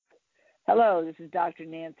Hello, this is Dr.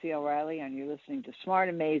 Nancy O'Reilly, and you're listening to Smart,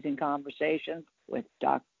 Amazing Conversations with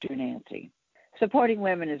Dr. Nancy. Supporting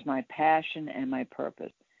women is my passion and my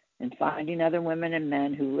purpose, and finding other women and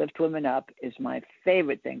men who lift women up is my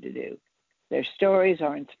favorite thing to do. Their stories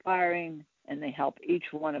are inspiring, and they help each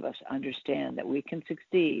one of us understand that we can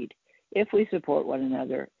succeed if we support one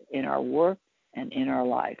another in our work and in our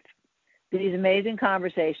life. These amazing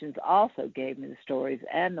conversations also gave me the stories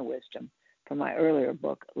and the wisdom from my earlier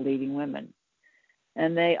book, Leading Women.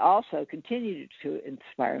 And they also continue to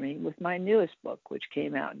inspire me with my newest book, which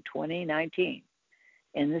came out in 2019,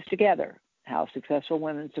 In This Together, How Successful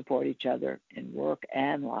Women Support Each Other in Work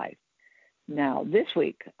and Life. Now, this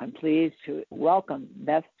week, I'm pleased to welcome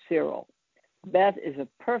Beth Cyril. Beth is a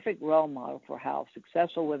perfect role model for how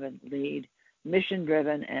successful women lead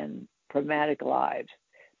mission-driven and pragmatic lives.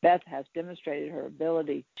 Beth has demonstrated her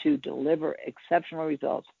ability to deliver exceptional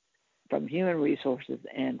results from human resources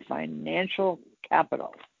and financial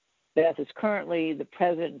capital. Beth is currently the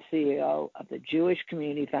president and CEO of the Jewish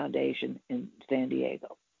Community Foundation in San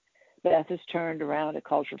Diego. Beth has turned around a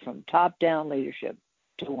culture from top-down leadership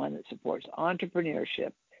to one that supports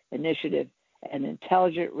entrepreneurship, initiative, and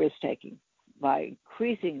intelligent risk-taking by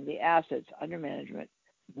increasing the assets under management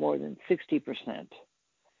more than 60%.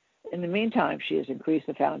 In the meantime, she has increased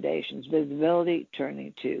the foundation's visibility,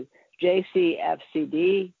 turning to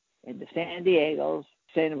JCFCD into San Diego's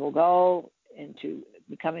sustainable goal into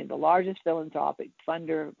becoming the largest philanthropic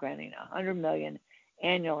funder, granting $100 million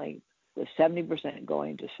annually, with 70%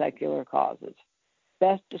 going to secular causes.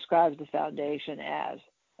 Beth describes the foundation as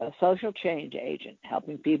a social change agent,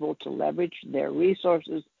 helping people to leverage their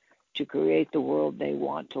resources to create the world they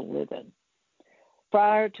want to live in.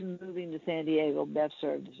 Prior to moving to San Diego, Beth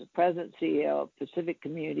served as the president and CEO of Pacific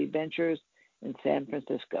Community Ventures in San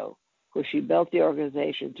Francisco, where she built the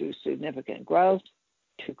organization through significant growth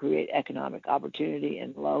to create economic opportunity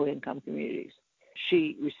in low-income communities.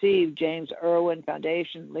 She received James Irwin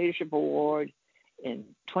Foundation Leadership Award in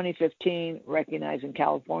 2015, recognizing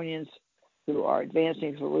Californians who are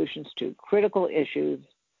advancing solutions to critical issues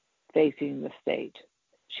facing the state.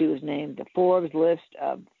 She was named the Forbes list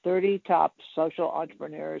of 30 top social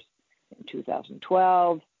entrepreneurs in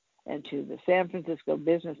 2012 and to the San Francisco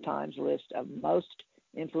Business Times list of most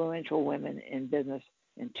influential women in business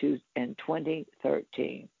in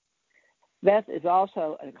 2013. Beth is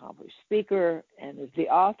also an accomplished speaker and is the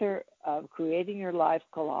author of Creating Your Life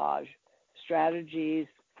Collage, Strategies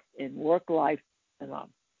in Work-Life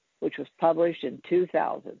Balance, which was published in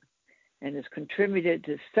 2000 and has contributed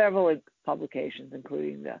to several publications,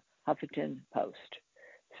 including the Huffington Post.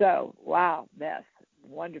 So, wow, Beth,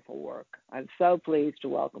 wonderful work. I'm so pleased to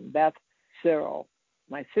welcome Beth Cyril,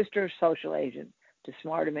 my sister social agent, to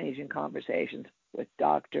Smart Amazing Conversations with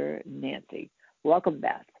Dr. Nancy. Welcome,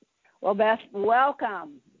 Beth. Well, Beth,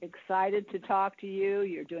 welcome. Excited to talk to you.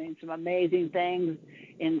 You're doing some amazing things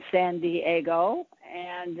in San Diego.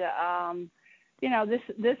 And,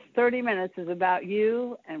 this 30 minutes is about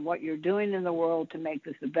you and what you're doing in the world to make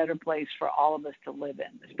this a better place for all of us to live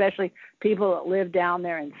in, especially people that live down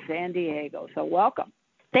there in San Diego. So welcome.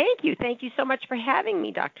 Thank you. Thank you so much for having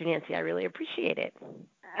me, Dr. Nancy. I really appreciate it.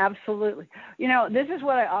 Absolutely. This is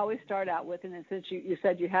what I always start out with, and since you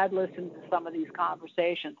said you had listened to some of these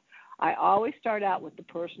conversations, I always start out with the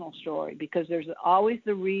personal story, because there's always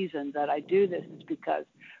the reason that I do this is because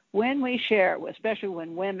when we share, especially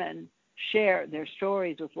when women share their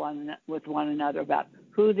stories with one another about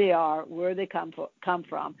who they are, where they come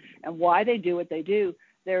from, and why they do what they do,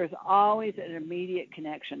 there's always an immediate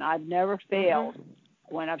connection. I've never failed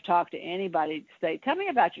when I've talked to anybody to say, tell me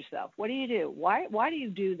about yourself. What do you do? Why do you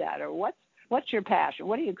do that? Or what's your passion?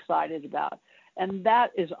 What are you excited about? And that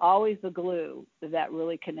is always the glue that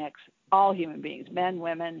really connects all human beings, men,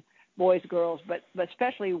 women, boys, girls, but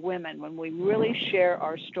especially women, when we really share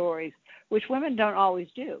our stories, which women don't always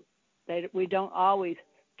do. We don't always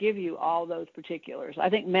give you all those particulars. I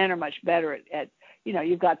think men are much better at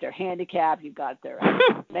you've got their handicap, you've got their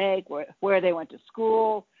make, where they went to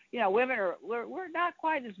school. Women we're not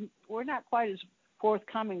quite as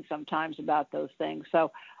forthcoming sometimes about those things.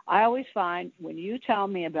 So I always find when you tell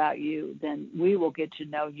me about you, then we will get to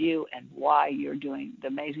know you and why you're doing the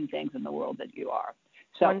amazing things in the world that you are.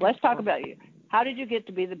 So Wonderful. Let's talk about you. How did you get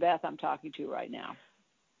to be the Beth I'm talking to right now?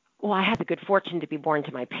 Well, I had the good fortune to be born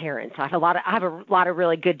to my parents. I have a lot of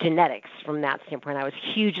really good genetics from that standpoint. I was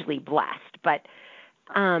hugely blessed. But,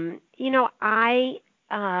 I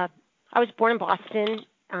was born in Boston,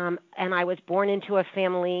 and I was born into a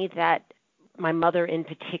family that my mother in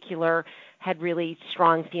particular had really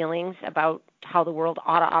strong feelings about how the world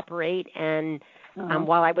ought to operate. And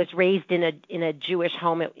While I was raised in a Jewish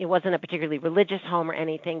home, it wasn't a particularly religious home or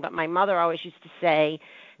anything, but my mother always used to say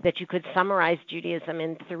that you could summarize Judaism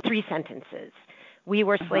in three sentences. We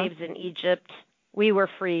were slaves in Egypt. We were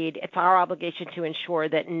freed. It's our obligation to ensure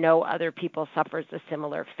that no other people suffers a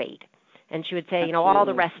similar fate. And she would say, all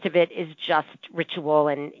the rest of it is just ritual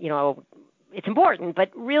and, it's important,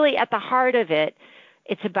 but really at the heart of it,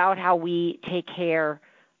 it's about how we take care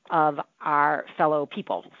of our fellow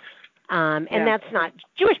people. And that's not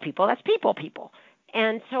Jewish people, that's people.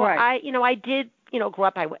 And so I did, grow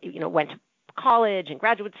up, I went to college and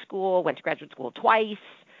graduate school, went to graduate school twice.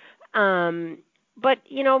 But,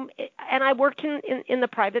 and I worked in the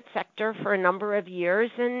private sector for a number of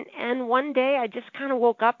years. And one day I just kind of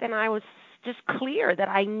woke up and I was just clear that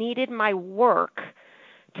I needed my work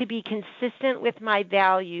to be consistent with my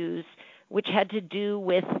values, which had to do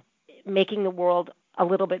with making the world a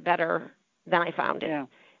little bit better than I found it. Yeah.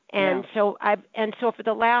 And so for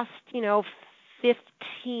the last,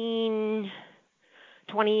 15,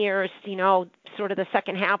 20 years, sort of the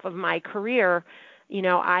second half of my career,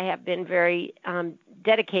 I have been very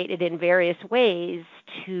dedicated in various ways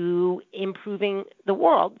to improving the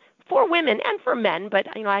world for women and for men. But,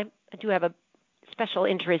 I do have a special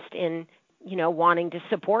interest in, wanting to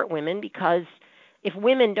support women, because if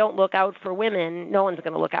women don't look out for women, no one's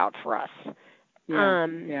going to look out for us.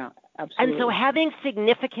 Yeah, absolutely. And so having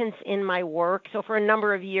significance in my work, so for a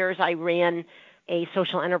number of years I ran a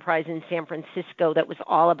social enterprise in San Francisco that was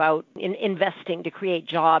all about investing to create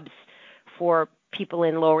jobs for people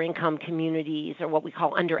in lower income communities, or what we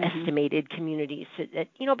call underestimated communities. That,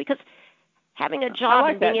 because having a job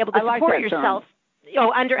and being able to support yourself,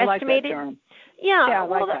 underestimated. I like that term. Yeah, I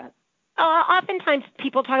like that. Oftentimes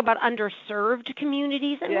people talk about underserved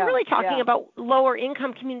communities, and we're really talking about lower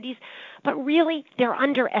income communities, but really they're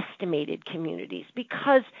underestimated communities,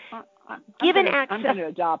 because given access, I'm going to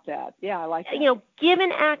adopt that. Yeah, I like that.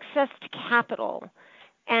 Given access to capital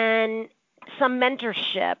and some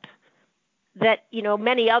mentorship that,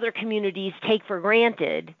 many other communities take for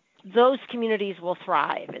granted, those communities will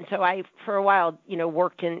thrive. And so I, for a while,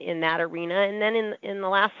 worked in that arena. And then in the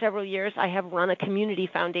last several years, I have run a community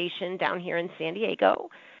foundation down here in San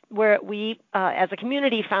Diego, where we, as a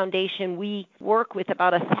community foundation, we work with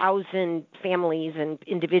about 1,000 families and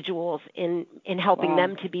individuals in helping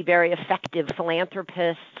them to be very effective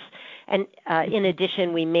philanthropists. And in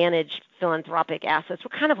addition, we manage philanthropic assets.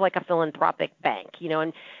 We're kind of like a philanthropic bank,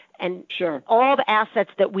 and sure. All the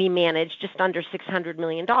assets that we manage, just under $600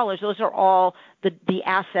 million, those are all the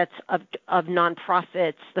assets of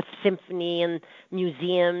nonprofits, the symphony and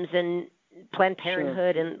museums and Planned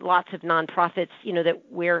Parenthood and lots of nonprofits,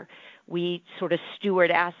 that we sort of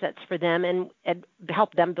steward assets for them and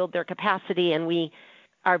help them build their capacity. And we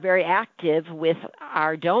are very active with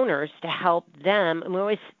our donors to help them. And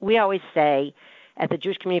we always say, at the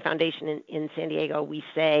Jewish Community Foundation in San Diego, we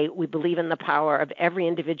say we believe in the power of every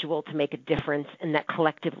individual to make a difference, and that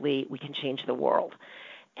collectively we can change the world.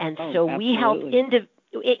 And so we help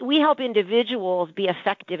individuals be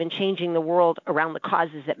effective in changing the world around the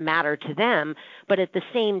causes that matter to them. But at the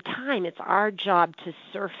same time, it's our job to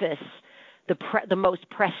surface the most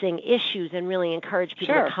pressing issues and really encourage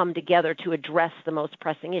people to come together to address the most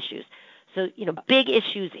pressing issues. So, big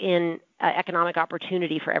issues in economic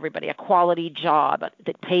opportunity for everybody, a quality job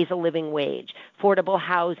that pays a living wage, affordable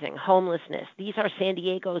housing, homelessness. These are San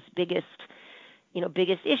Diego's biggest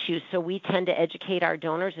issues. So we tend to educate our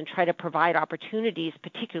donors and try to provide opportunities,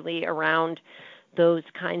 particularly around those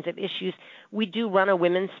kinds of issues. We do run a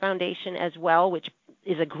women's foundation as well, which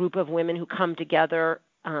is a group of women who come together,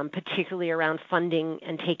 particularly around funding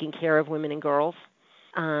and taking care of women and girls,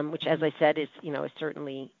 which, as I said, is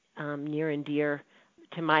certainly near and dear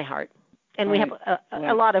to my heart. And we have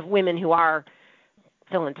a lot of women who are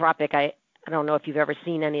philanthropic. I don't know if you've ever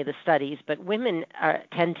seen any of the studies, but women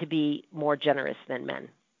tend to be more generous than men.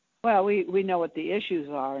 Well, we know what the issues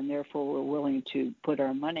are, and therefore we're willing to put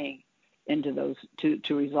our money into those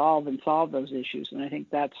to resolve and solve those issues. And I think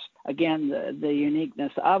that's, again, the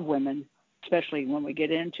uniqueness of women, especially when we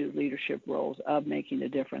get into leadership roles, of making a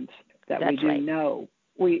difference, that we do know.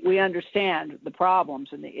 We understand the problems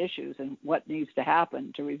and the issues and what needs to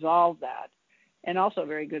happen to resolve that, and also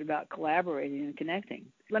very good about collaborating and connecting.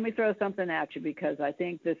 Let me throw something at you, because I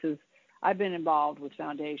think I've been involved with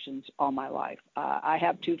foundations all my life. I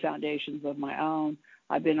have 2 foundations of my own.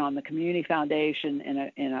 I've been on the community foundation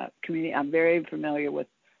in a community. I'm very familiar with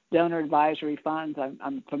donor advisory funds.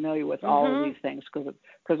 I'm familiar with all of these things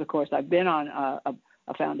because of course I've been on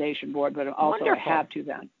a foundation board, but also I have 2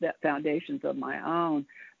 foundations of my own.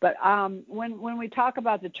 But when we talk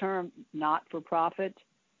about the term not-for-profit,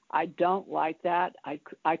 I don't like that.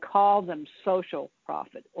 I call them social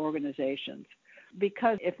profit organizations,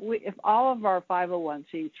 because if all of our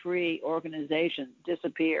 501c3 organizations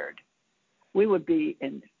disappeared, we would be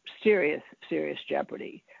in serious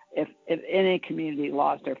jeopardy if any community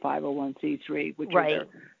lost their 501c3, which are their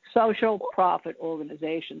social profit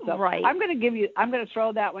organization. So I'm going to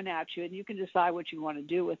throw that one at you, and you can decide what you want to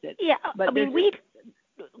do with it. Yeah, but I mean,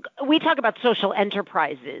 we talk about social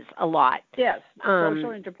enterprises a lot. Yes,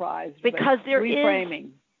 social enterprise, because there reframing.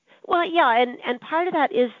 Well, yeah, and part of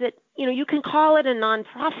that is that, you can call it a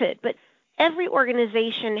nonprofit, but every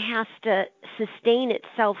organization has to sustain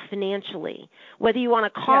itself financially, whether you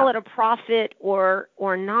want to call it a profit or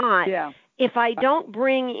not. Yeah. If I don't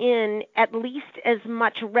bring in at least as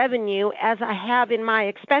much revenue as I have in my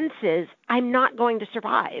expenses, I'm not going to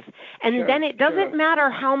survive. And then it doesn't matter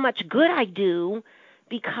how much good I do,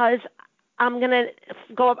 because I'm going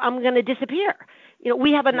to disappear.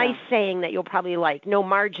 We have a nice saying that you'll probably like: no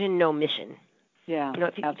margin, no mission. Yeah,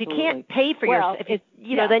 if you can't pay for yourself,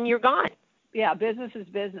 then you're gone. Yeah, business is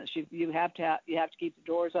business. You have to keep the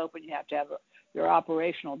doors open. You have to have your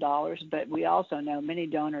operational dollars. But we also know many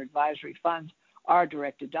donor advisory funds are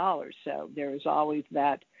directed dollars. So there is always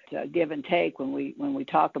that give and take when we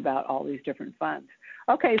talk about all these different funds.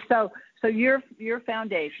 Okay, so your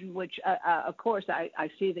foundation, which of course I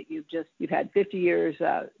see that you've had 50 years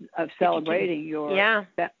of celebrating 52. your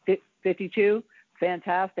 52.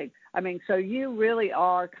 Fantastic. I mean, so you really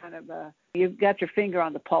are kind of you've got your finger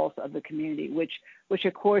on the pulse of the community, which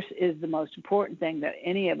of course is the most important thing that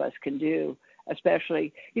any of us can do.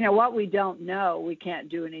 Especially, what we don't know, we can't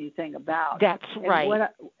do anything about. That's right.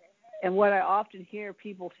 What I often hear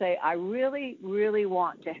people say, I really, really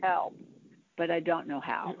want to help, but I don't know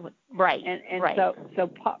how. Right. And so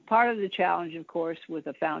part of the challenge, of course, with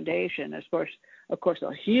a foundation, of course,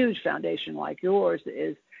 a huge foundation like yours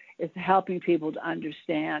is helping people to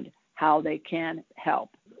understand how they can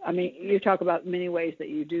help. I mean, you talk about many ways that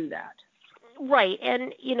you do that. Right.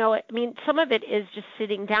 And, some of it is just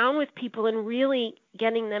sitting down with people and really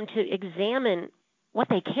getting them to examine what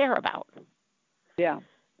they care about. Yeah.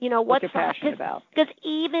 What you're passionate about. Because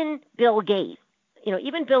even Bill Gates,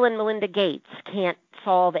 even Bill and Melinda Gates can't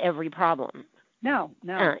solve every problem. No.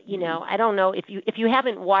 I don't know if you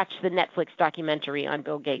haven't watched the Netflix documentary on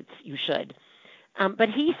Bill Gates, you should. But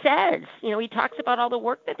he says, he talks about all the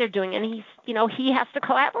work that they're doing, and he has to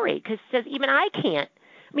collaborate, because he says, even I can't.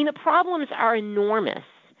 I mean, the problems are enormous,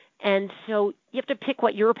 and so you have to pick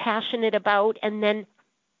what you're passionate about, and then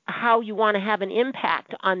how you want to have an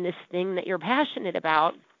impact on this thing that you're passionate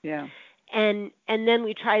about. Yeah. And then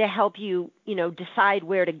we try to help you, decide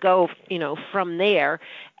where to go, from there.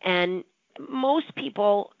 And most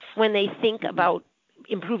people, when they think about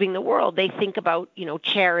improving the world, they think about,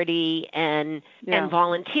 charity and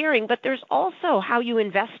volunteering, but there's also how you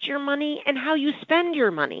invest your money and how you spend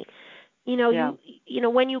your money.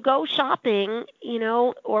 When you go shopping,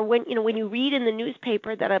 or when you read in the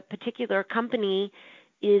newspaper that a particular company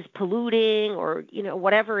is polluting, or,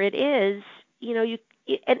 whatever it is,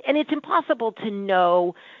 and it's impossible to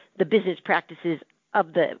know the business practices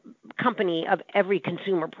of the company of every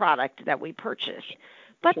consumer product that we purchase.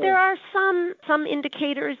 But there are some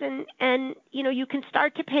indicators, and you can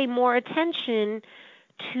start to pay more attention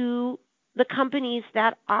to the companies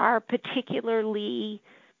that are particularly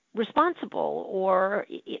responsible, or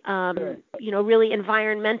really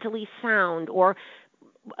environmentally sound, or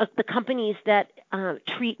the companies that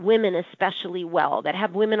treat women especially well, that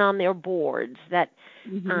have women on their boards, that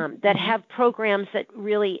have programs that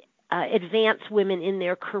really advance women in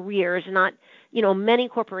their careers. Not, many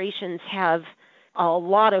corporations have a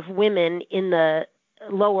lot of women in the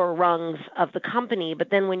lower rungs of the company, but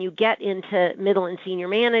then when you get into middle and senior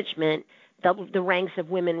management, the ranks of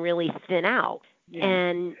women really thin out. Yeah.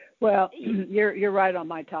 And you're right on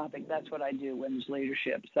my topic. That's what I do, women's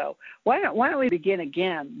leadership. So why don't we begin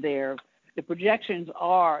again there? The projections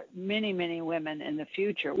are many, many women in the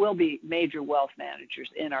future will be major wealth managers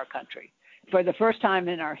in our country. For the first time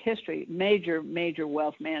in our history, major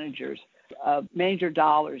wealth managers of major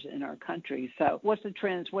dollars in our country. So what's the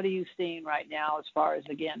trends? What are you seeing right now as far as,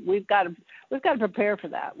 again, we've got to prepare for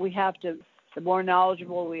that. We have to, the more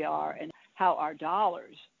knowledgeable we are and how our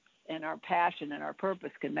dollars and our passion and our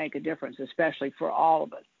purpose can make a difference, especially for all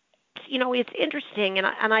of us. It's interesting,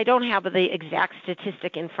 and I don't have the exact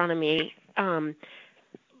statistic in front of me,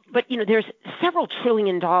 but there's several $1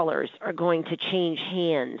 trillion are going to change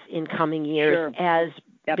hands in coming years as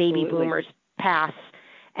baby boomers pass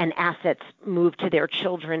and assets move to their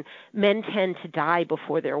children. Men tend to die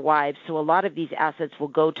before their wives, so a lot of these assets will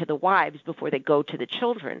go to the wives before they go to the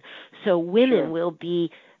children. So women will be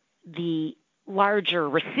the larger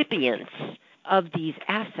recipients of these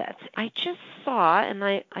assets. I just saw, and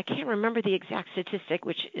I can't remember the exact statistic,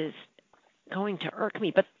 which is going to irk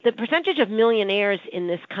me, but the percentage of millionaires in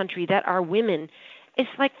this country that are women is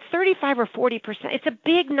like 35 or 40%. It's a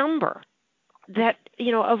big number that,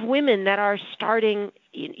 of women that are starting,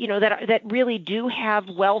 that really do have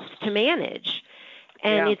wealth to manage.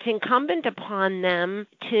 And it's incumbent upon them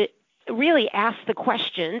to really ask the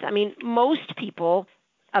questions. I mean, most people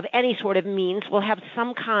of any sort of means will have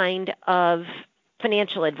some kind of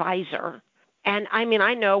financial advisor. And I mean,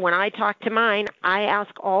 I know when I talk to mine, I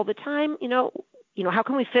ask all the time, how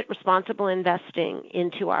can we fit responsible investing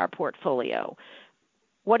into our portfolio?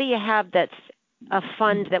 What do you have that's a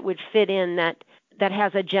fund that would fit in that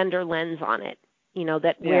has a gender lens on it?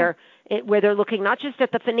 Where they're looking not just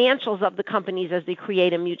at the financials of the companies as they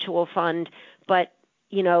create a mutual fund, but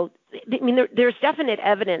there's definite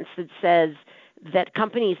evidence that says that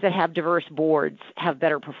companies that have diverse boards have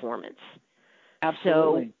better performance.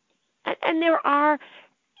 Absolutely. So, and there are,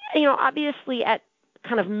 obviously at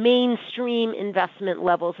kind of mainstream investment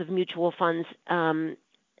levels of mutual funds,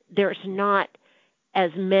 there's not as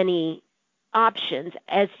many options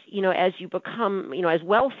as you become, as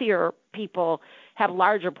wealthier people have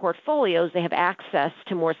larger portfolios, they have access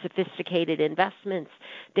to more sophisticated investments.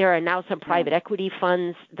 There are now some private equity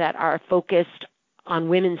funds that are focused on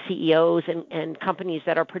women CEOs and companies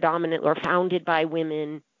that are predominant or founded by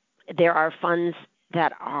women. There are funds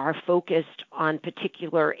that are focused on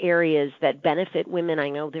particular areas that benefit women. I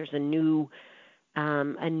know there's a new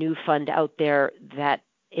fund out there that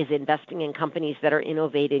is investing in companies that are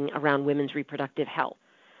innovating around women's reproductive health.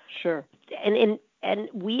 Sure. And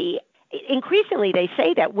we increasingly they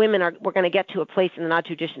say that we're going to get to a place in the not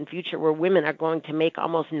too distant future where women are going to make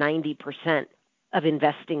almost 90% of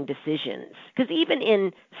investing decisions. Because even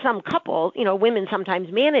in some couples, women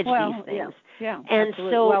sometimes manage these things. Yeah, and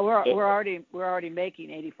absolutely. so we're already making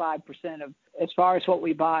 85% of as far as what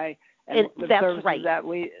we buy and the services that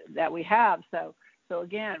we have. So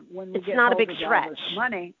again, when we it's get not a big stretch.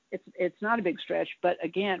 Money, it's not a big stretch. But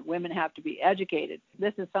again, women have to be educated.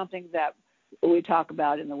 This is something that we talk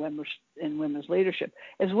about in women's leadership.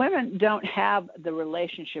 Is women don't have the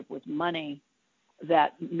relationship with money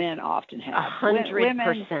that men often have.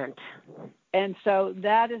 100%. And so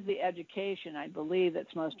that is the education, I believe,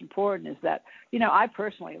 that's most important is that, I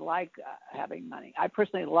personally like having money. I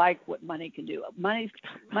personally like what money can do. Money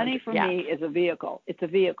for me is a vehicle. It's a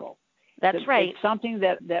vehicle. That's right. It's something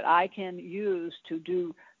that I can use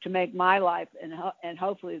to make my life and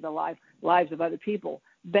hopefully the lives of other people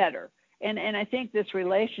better. And I think this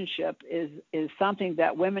relationship is something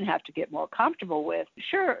that women have to get more comfortable with.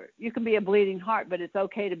 Sure, you can be a bleeding heart, but it's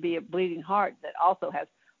okay to be a bleeding heart that also has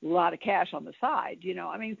a lot of cash on the side.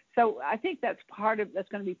 So I think that's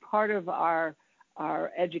going to be part of our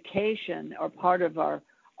education or part of our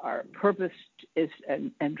purpose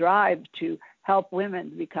and drive to help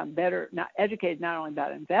women become better, not educated not only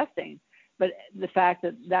about investing, but the fact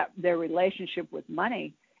that their relationship with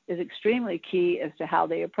money is extremely key as to how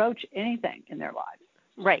they approach anything in their lives.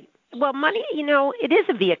 Right. Well, money, it is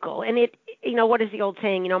a vehicle. And what is the old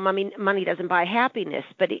saying? Money doesn't buy happiness,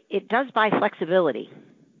 but it does buy flexibility.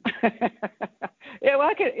 Yeah,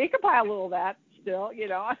 well, it could buy a little of that still,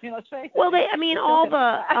 let's face it. Well, all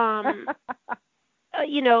the,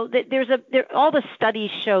 all the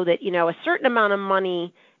studies show that, a certain amount of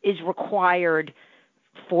money is required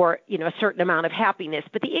for, a certain amount of happiness.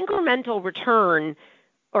 But the incremental return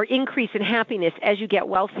or increase in happiness as you get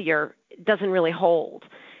wealthier doesn't really hold.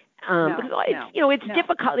 It's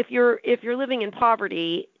difficult if you're living in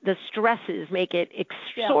poverty. The stresses make it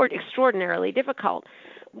extraordinarily difficult.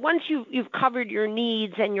 Once you've covered your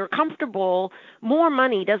needs and you're comfortable, more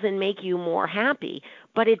money doesn't make you more happy,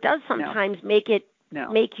 but it does sometimes make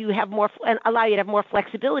you have more and allow you to have more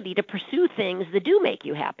flexibility to pursue things that do make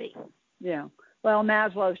you happy. Yeah. Well,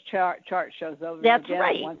 Maslow's chart shows over. That's again,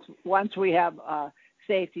 right. Once we have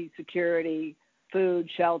safety, security, food,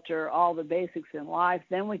 shelter, all the basics in life,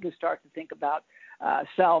 then we can start to think about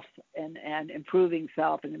self and improving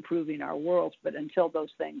self and improving our worlds. But until those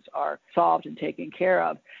things are solved and taken care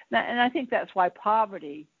of, and I think that's why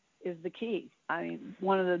poverty is the key. I mean,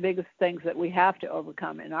 one of the biggest things that we have to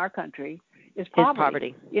overcome in our country is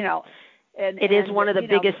poverty. It is one of the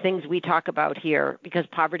biggest things we talk about here because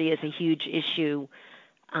poverty is a huge issue.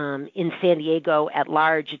 In San Diego at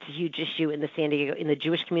large, it's a huge issue in the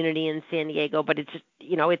Jewish community in San Diego, but it's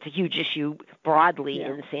a huge issue broadly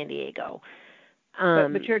in San Diego.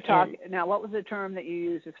 But you're talking now. What was the term that you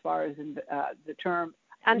used as far as the term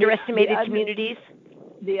underestimated communities?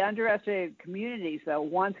 The underestimated communities, though,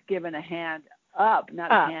 once given a hand up,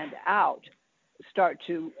 not a hand out, start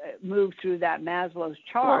to move through that Maslow's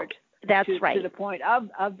chart. That's right. To the point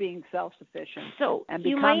of being self-sufficient, so and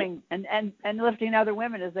becoming and lifting other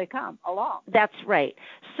women as they come along. That's right.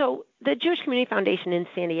 So the Jewish Community Foundation in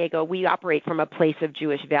San Diego, we operate from a place of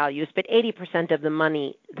Jewish values, but 80% of the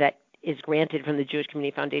money that is granted from the Jewish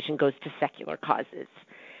Community Foundation goes to secular causes.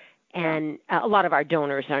 And a lot of our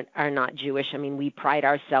donors are not Jewish. I mean, we pride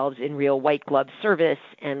ourselves in real white glove service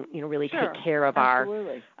and really take care of our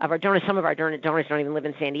donors. Some of our donors don't even live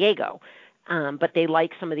in San Diego. But they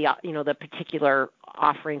like some of the the particular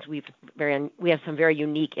offerings. We have some very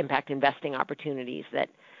unique impact investing opportunities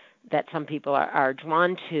that some people are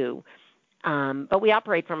drawn to. But we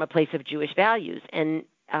operate from a place of Jewish values, and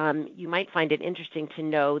you might find it interesting to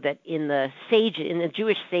know that in the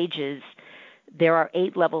Jewish sages, there are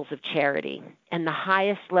 8 levels of charity, and the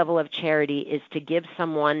highest level of charity is to give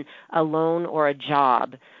someone a loan or a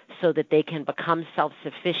job so that they can become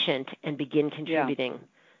self-sufficient and begin contributing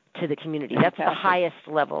to the community. That's the highest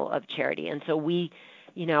level of charity. And so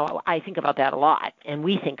I think about that a lot, and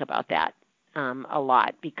we think about that a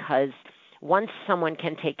lot, because once someone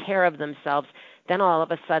can take care of themselves, then all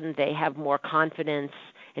of a sudden they have more confidence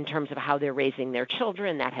in terms of how they're raising their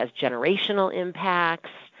children. That has generational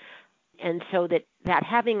impacts. And so that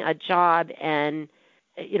having a job and,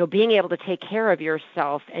 being able to take care of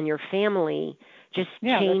yourself and your family just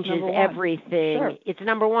changes everything. Sure. It's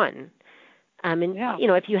number one.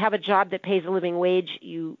 If you have a job that pays a living wage,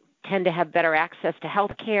 you tend to have better access to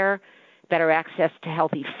health care, better access to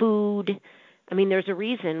healthy food. I mean, there's a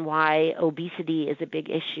reason why obesity is a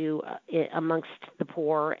big issue amongst the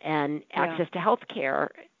poor, and access to health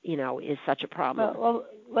care, is such a problem. Well,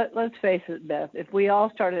 let's face it, Beth. If we all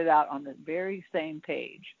started out on the very same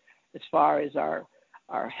page as far as our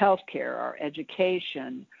health care, our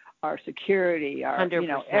education, our security, our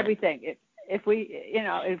 100%. everything. If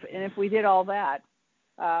we did all that,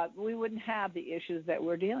 we wouldn't have the issues that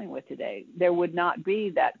we're dealing with today. There would not be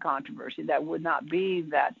that controversy. That would not be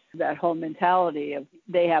that whole mentality of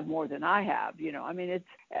they have more than I have. I mean, it's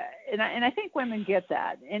and I think women get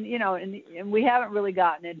that, and we haven't really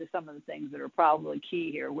gotten into some of the things that are probably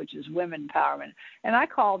key here, which is women empowerment. And I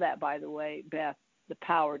call that, by the way, Beth, the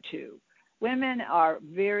power to. Women are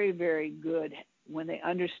very, very good when they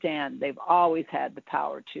understand they've always had the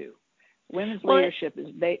power to. Women's leadership is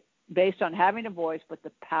based on having a voice, but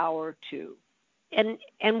the power to.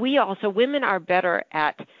 And we also, women are better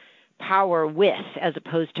at power with as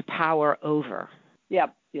opposed to power over.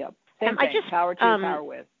 Yep. Same thing. Power to, power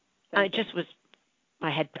with. I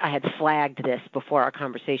had flagged this before our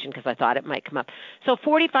conversation because I thought it might come up. So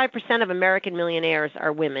 45% of American millionaires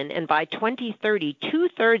are women, and by 2030,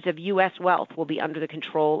 2/3 of U.S. wealth will be under the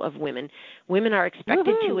control of women. Women are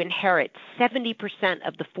expected to inherit 70%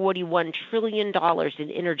 of the $41 trillion in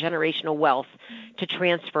intergenerational wealth to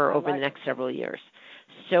transfer over the next several years.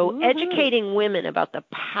 So educating women about the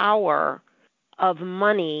power of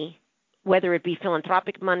money, whether it be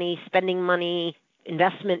philanthropic money, spending money,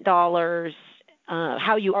 investment dollars,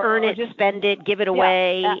 how you earn it, just spend it, give it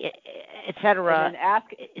away, etc.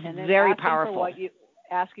 And then very powerful.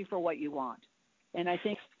 Asking for what you want. And I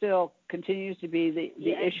think still continues to be the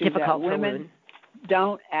issue difficult that women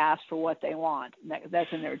don't ask for what they want.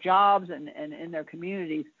 That's in their jobs and in their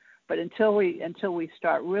communities. But until we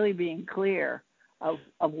start really being clear of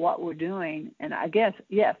what we're doing, and I guess,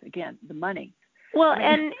 yes, again, the money. Well,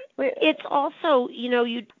 and it's also,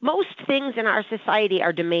 most things in our society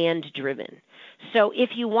are demand driven. So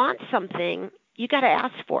if you want something, you got to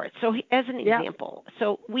ask for it. So as an example,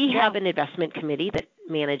 so we have an investment committee that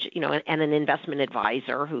manage, and an investment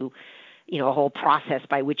advisor who, a whole process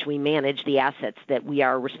by which we manage the assets that we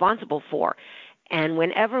are responsible for. And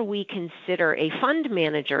whenever we consider a fund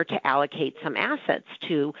manager to allocate some assets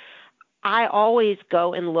to, I always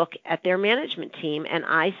go and look at their management team and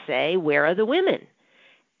I say, where are the women?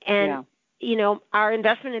 And, our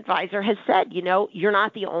investment advisor has said, you're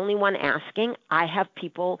not the only one asking. I have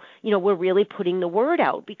people, we're really putting the word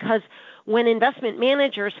out, because when investment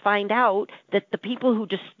managers find out that the people who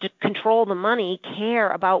just control the money care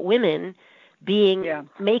about women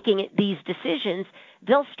making these decisions,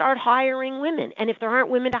 they'll start hiring women. And if there aren't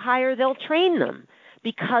women to hire, they'll train them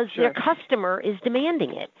because their customer is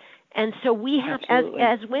demanding it. And so we have,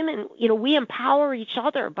 as women, we empower each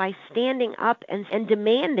other by standing up and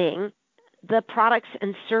demanding the products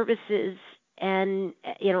and services and,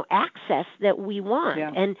 access that we want.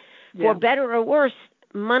 Yeah. And for better or worse,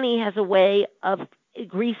 money has a way of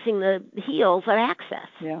greasing the heels of access.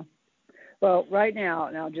 Yeah. Well, right now,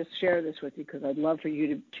 and I'll just share this with you because I'd love for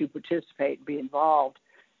you to participate and be involved,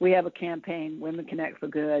 we have a campaign, Women Connect for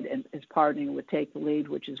Good, and is partnering with Take the Lead,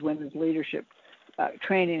 which is women's leadership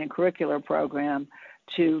training and curricular program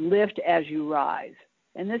to lift as you rise.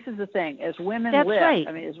 And this is the thing, as women That's lift, right.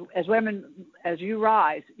 I mean, as women, as you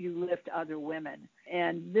rise, you lift other women.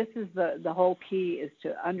 And this is the whole key, is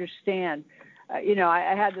to understand.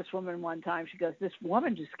 I had this woman one time. She goes, this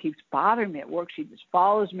woman just keeps bothering me at work. She just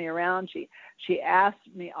follows me around. She asks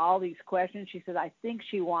me all these questions. She said, I think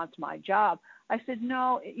she wants my job. I said,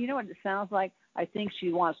 no, you know what it sounds like? I think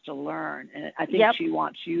she wants to learn, and I think she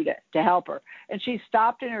wants you to help her. And she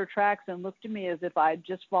stopped in her tracks and looked at me as if I'd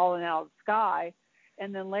just fallen out of the sky.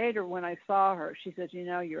 And then later when I saw her, she said,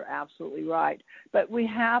 you're absolutely right. But we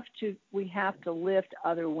have to lift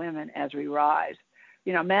other women as we rise.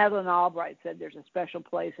 Madeleine Albright said there's a special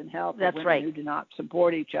place in hell for women who do not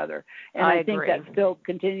support each other. And I think that still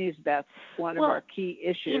continues, Beth. One of our key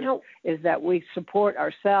issues is that we support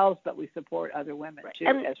ourselves, but we support other women too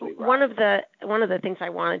as we rise. One of the things I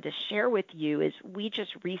wanted to share with you is we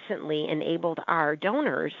just recently enabled our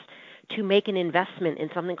donors to make an investment in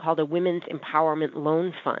something called a Women's Empowerment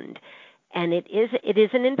Loan Fund. And it is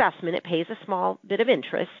an investment. It pays a small bit of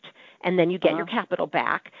interest, and then you get your capital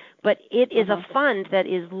back. But it is a fund that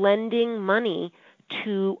is lending money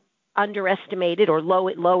to underestimated or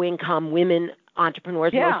low-income women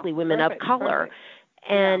entrepreneurs, mostly women of color.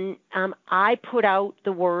 And I put out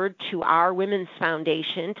the word to our Women's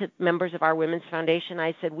Foundation, to members of our Women's Foundation.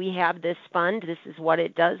 I said, we have this fund. This is what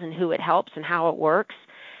it does and who it helps and how it works.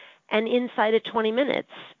 And inside of 20 minutes,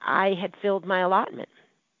 I had filled my allotment.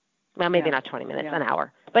 Well, maybe not 20 minutes, an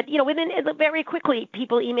hour. But, within very quickly,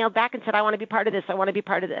 people emailed back and said, I want to be part of this. I want to be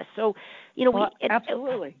part of this. So,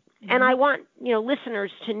 absolutely. And I want,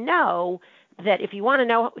 listeners to know that if you want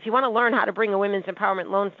to learn how to bring a Women's Empowerment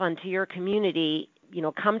Loan Fund to your community,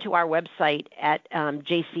 come to our website at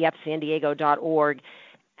jcfsandiego.org.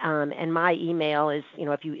 And my email is,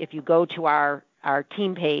 if you go to our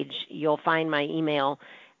team page, you'll find my email.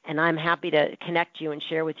 And I'm happy to connect you and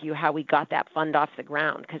share with you how we got that fund off the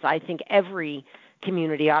ground, because I think every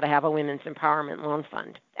community ought to have a Women's Empowerment Loan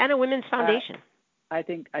Fund and a Women's Foundation. I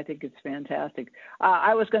think it's fantastic.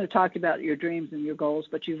 I was going to talk about your dreams and your goals,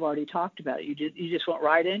 but you've already talked about it. You just went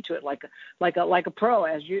right into it like a pro,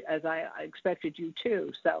 as I expected you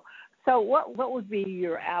to. So what would be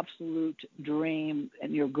your absolute dream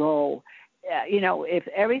and your goal? If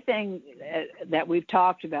everything that we've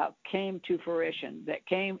talked about came to fruition, that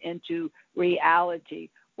came into reality,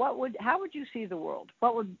 how would you see the world?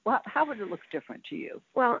 How would it look different to you?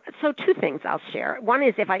 Well, so two things I'll share. One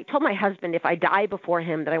is, if I told my husband if I die before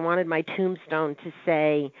him that I wanted my tombstone to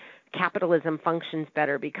say, capitalism functions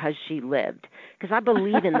better because she lived, because I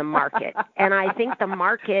believe in the market. And I think the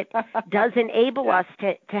market does enable us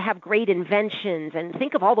to have great inventions, and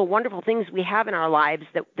think of all the wonderful things we have in our lives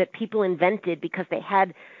that people invented because they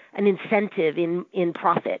had an incentive in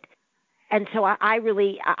profit. And so I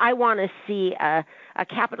want to see a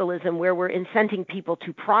capitalism where we're incenting people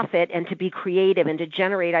to profit and to be creative and to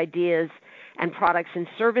generate ideas and products and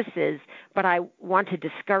services, but I want to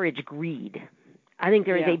discourage greed. I think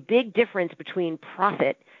there is a big difference between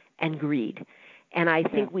profit and greed. And I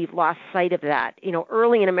think we've lost sight of that.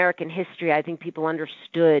 Early in American history, I think people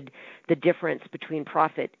understood the difference between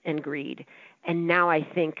profit and greed. And now I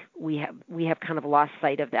think we have kind of lost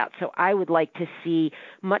sight of that. So I would like to see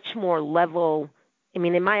much more level. I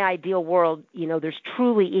mean, in my ideal world, there's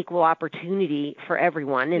truly equal opportunity for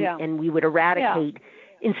everyone, and we would eradicate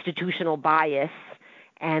institutional bias,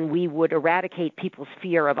 and we would eradicate people's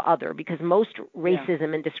fear of other, because most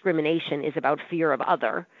racism and discrimination is about fear of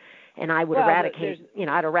other. And I would eradicate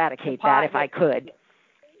that if I could.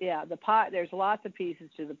 Yeah, the pie. There's lots of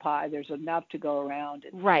pieces to the pie. There's enough to go around.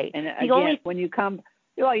 Right. And again, when you come,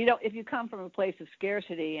 if you come from a place of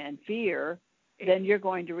scarcity and fear, then you're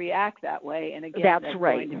going to react that way. And again, that's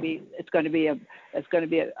right. It's going to be a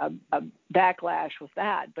backlash with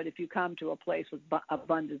that. But if you come to a place with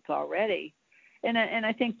abundance already, and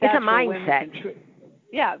I think that's it's a mindset.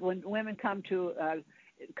 When women come to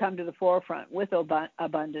the forefront with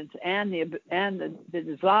abundance and the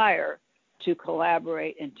desire to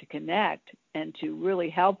collaborate and to connect and to really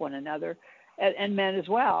help one another, and men as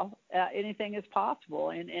well, anything is possible.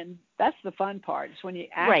 And that's the fun part. It's when you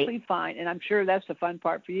actually find, and I'm sure that's the fun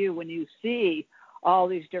part for you, when you see all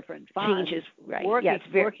these different funds changes,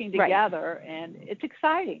 working together, and it's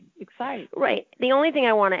exciting. Right. The only thing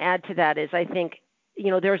I want to add to that is I think,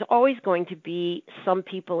 there's always going to be some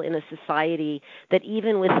people in a society that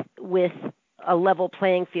even with a level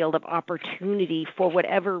playing field of opportunity for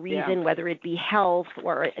whatever reason, whether it be health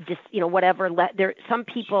or just, whatever. Some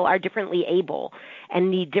people are differently able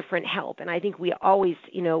and need different help. And I think we always,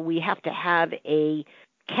 we have to have a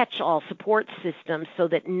catch-all support system so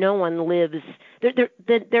that no one lives.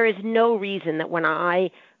 There is no reason that when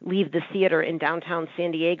I leave the theater in downtown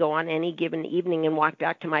San Diego on any given evening and walk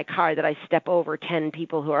back to my car that I step over 10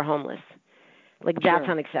 people who are homeless. That's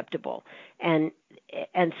unacceptable. And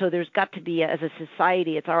so there's got to be, as a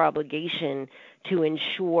society, it's our obligation to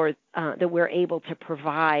ensure that we're able to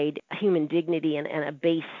provide human dignity and a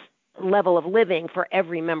base level of living for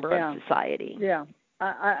every member of society. Yeah.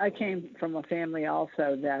 I came from a family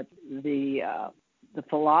also that the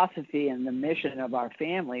philosophy and the mission of our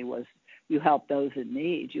family was you help those in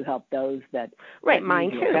need. You help those that mine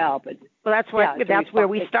need too. your help. Well, that's where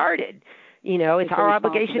we started. It's our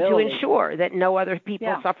obligation to ensure that no other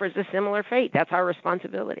people suffers a similar fate. That's our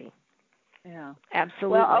responsibility. Yeah,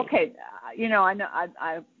 absolutely. Well, okay. I know.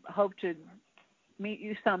 I hope to meet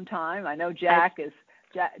you sometime. I know Jack is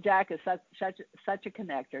such a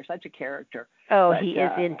connector, such a character. Oh, he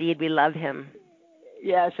is indeed. We love him.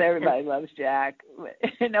 Yes, everybody loves Jack.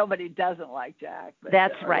 Nobody doesn't like Jack.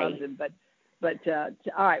 That's right. Loves him. But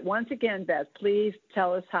all right. Once again, Beth, please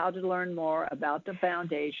tell us how to learn more about the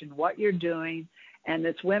foundation, what you're doing, and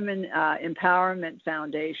this Women Empowerment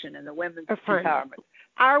Foundation and the Women's Empowerment.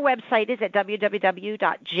 Our website is at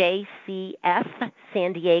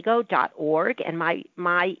www.jcfsandiego.org, and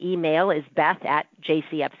my email is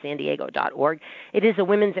beth@jcfsandiego.org. It is a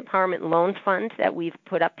women's empowerment loan fund that we've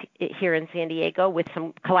put up here in San Diego with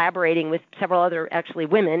collaborating with several other actually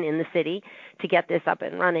women in the city to get this up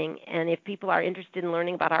and running. And if people are interested in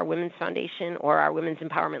learning about our Women's Foundation or our Women's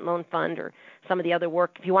Empowerment Loan Fund or some of the other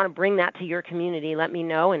work, if you want to bring that to your community, let me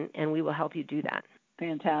know, and we will help you do that.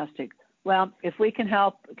 Fantastic. Well, if we can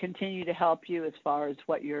continue to help you as far as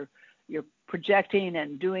what you're projecting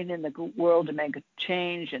and doing in the world to make a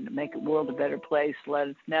change and to make the world a better place, let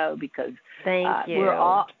us know, because thank you.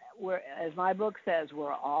 We're, as my book says,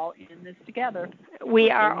 we're all in this together.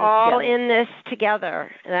 We are all in this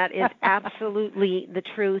together. That is absolutely the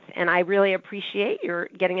truth, and I really appreciate your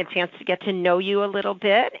getting a chance to get to know you a little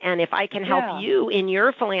bit. And if I can help you in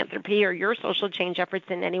your philanthropy or your social change efforts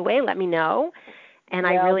in any way, let me know. And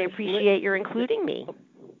I really appreciate your including me.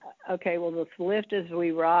 Okay, well, the Lift as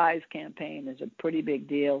We Rise campaign is a pretty big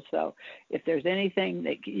deal. So if there's anything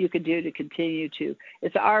that you could do to continue to,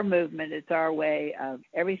 it's our movement, it's our way.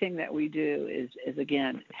 Everything that we do is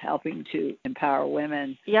again, helping to empower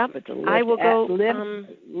women. Yep, But I will go.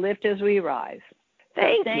 Lift as We Rise.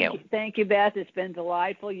 Thank you. Thank you, Beth. It's been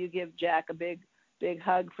delightful. You give Jack a big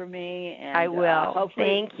hug for me. And I will.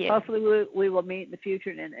 Thank you. Hopefully we will meet in the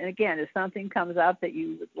future. And again, if something comes up that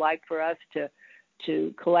you would like for us to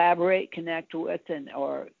collaborate, connect with,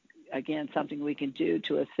 or again, something we can do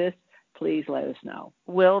to assist, please let us know.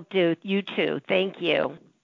 Will do. You too. Thank you.